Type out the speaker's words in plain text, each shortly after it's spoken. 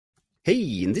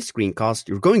Hey, in this screencast,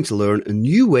 you're going to learn a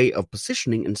new way of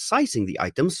positioning and sizing the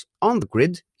items on the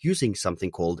grid using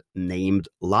something called named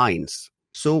lines.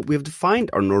 So we have defined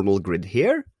our normal grid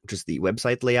here, which is the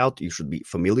website layout you should be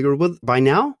familiar with by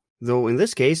now. Though in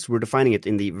this case, we're defining it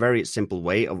in the very simple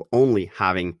way of only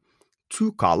having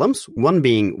two columns, one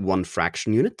being 1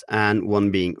 fraction unit and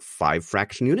one being 5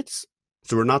 fraction units.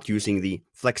 So we're not using the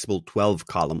flexible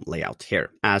 12-column layout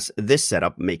here, as this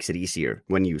setup makes it easier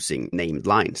when using named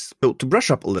lines. So to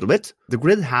brush up a little bit, the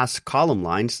grid has column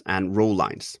lines and row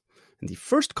lines. And the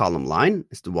first column line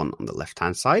is the one on the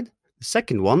left-hand side. The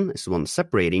second one is the one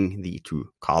separating the two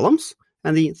columns.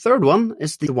 And the third one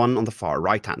is the one on the far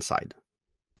right-hand side.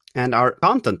 And our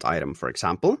content item, for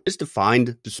example, is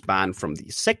defined to span from the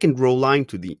second row line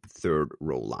to the third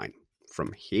row line,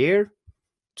 from here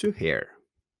to here.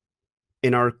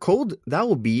 In our code, that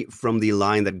will be from the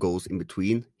line that goes in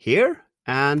between here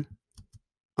and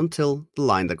until the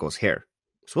line that goes here.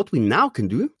 So what we now can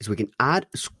do is we can add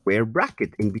a square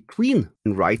bracket in between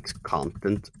and write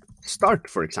content start,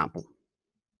 for example.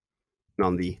 And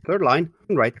on the third line, we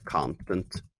can write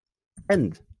content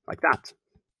end, like that.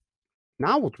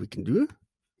 Now what we can do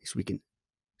is we can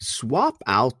swap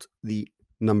out the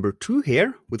number 2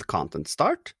 here with content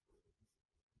start,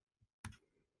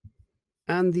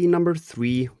 and the number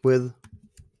 3 with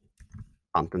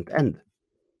content end,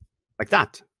 like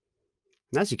that.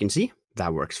 And as you can see,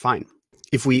 that works fine.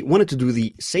 If we wanted to do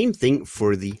the same thing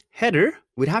for the header,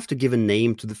 we'd have to give a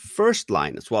name to the first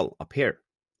line as well, up here.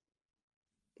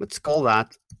 Let's call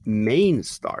that main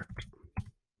start.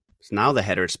 So now the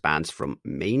header spans from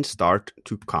main start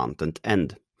to content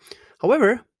end.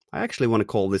 However, I actually want to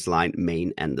call this line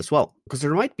main end as well, because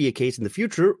there might be a case in the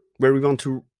future where we want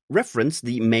to reference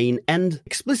the main end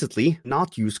explicitly,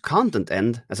 not use content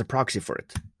end as a proxy for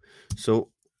it. So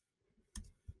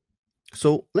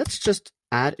let's just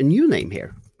add a new name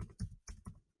here.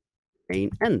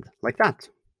 Main end, like that.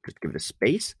 Just give it a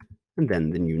space and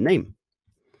then the new name.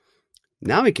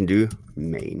 Now we can do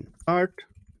main start,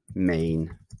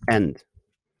 main end.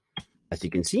 As you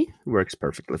can see, it works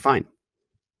perfectly fine.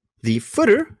 The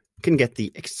footer can get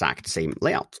the exact same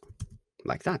layout,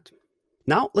 like that.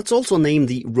 Now, let's also name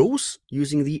the rows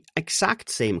using the exact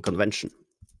same convention.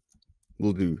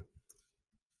 We'll do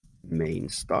main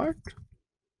start.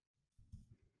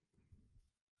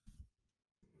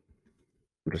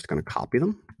 I'm just going to copy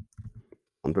them.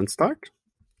 Content start.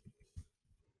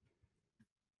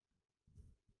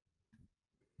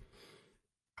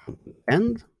 Content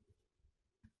end.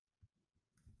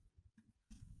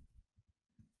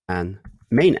 And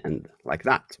main end, like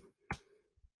that.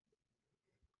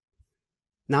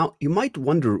 Now, you might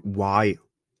wonder why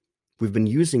we've been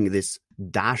using this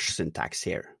dash syntax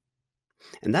here.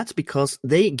 And that's because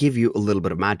they give you a little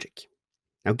bit of magic.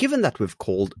 Now, given that we've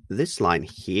called this line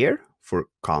here for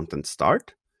content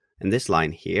start, and this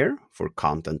line here for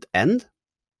content end,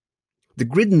 the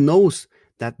grid knows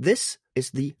that this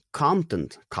is the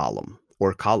content column,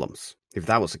 or columns, if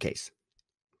that was the case.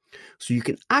 So you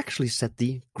can actually set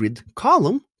the grid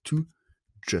column to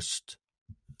just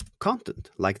content,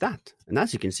 like that. And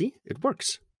as you can see, it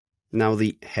works. Now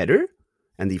the header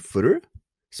and the footer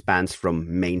spans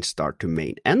from main start to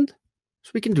main end. So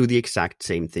we can do the exact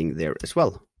same thing there as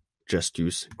well. Just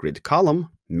use grid column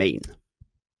main.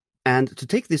 And to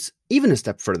take this even a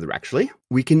step further, actually,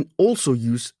 we can also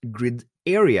use grid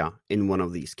area in one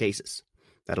of these cases.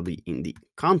 That'll be in the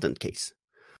content case.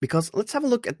 Because let's have a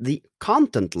look at the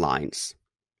content lines,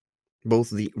 both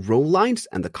the row lines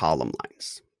and the column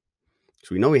lines.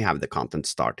 So we know we have the content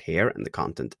start here and the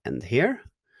content end here,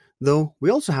 though we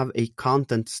also have a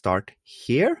content start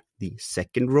here, the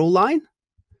second row line,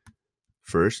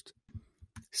 first,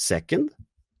 second,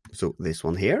 so this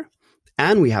one here,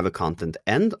 and we have a content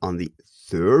end on the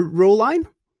third row line,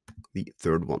 the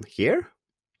third one here,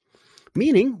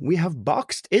 meaning we have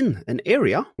boxed in an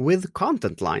area with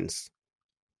content lines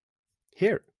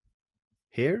here,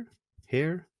 here,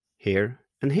 here, here,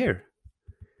 and here.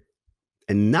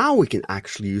 And now we can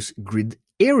actually use grid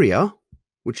area,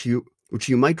 which you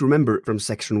might remember from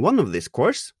section 1 of this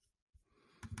course,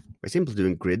 by simply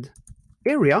doing grid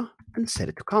area and set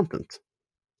it to content,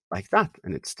 like that,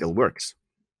 and it still works.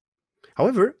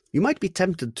 However, you might be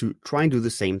tempted to try and do the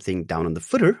same thing down on the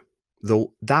footer,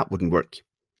 though that wouldn't work,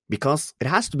 because it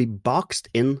has to be boxed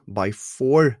in by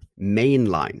 4 main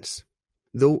lines,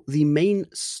 though the main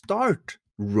start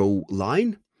row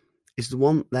line is the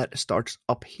one that starts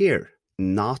up here,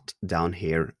 not down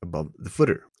here above the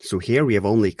footer. So here we have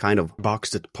only kind of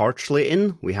boxed it partially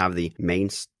in. We have the main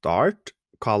start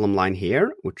column line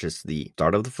here, which is the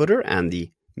start of the footer, and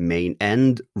the main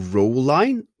end row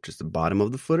line, which is the bottom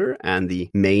of the footer, and the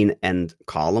main end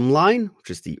column line, which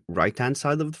is the right-hand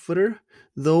side of the footer,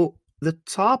 though the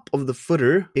top of the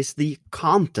footer is the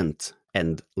content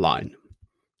end line.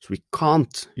 So we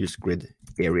can't use grid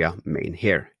area main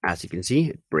here. As you can see,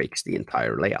 it breaks the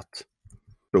entire layout.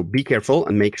 So be careful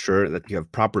and make sure that you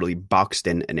have properly boxed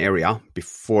in an area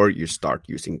before you start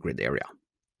using grid area.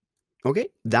 Okay,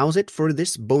 that was it for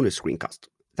this bonus screencast.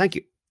 Thank you.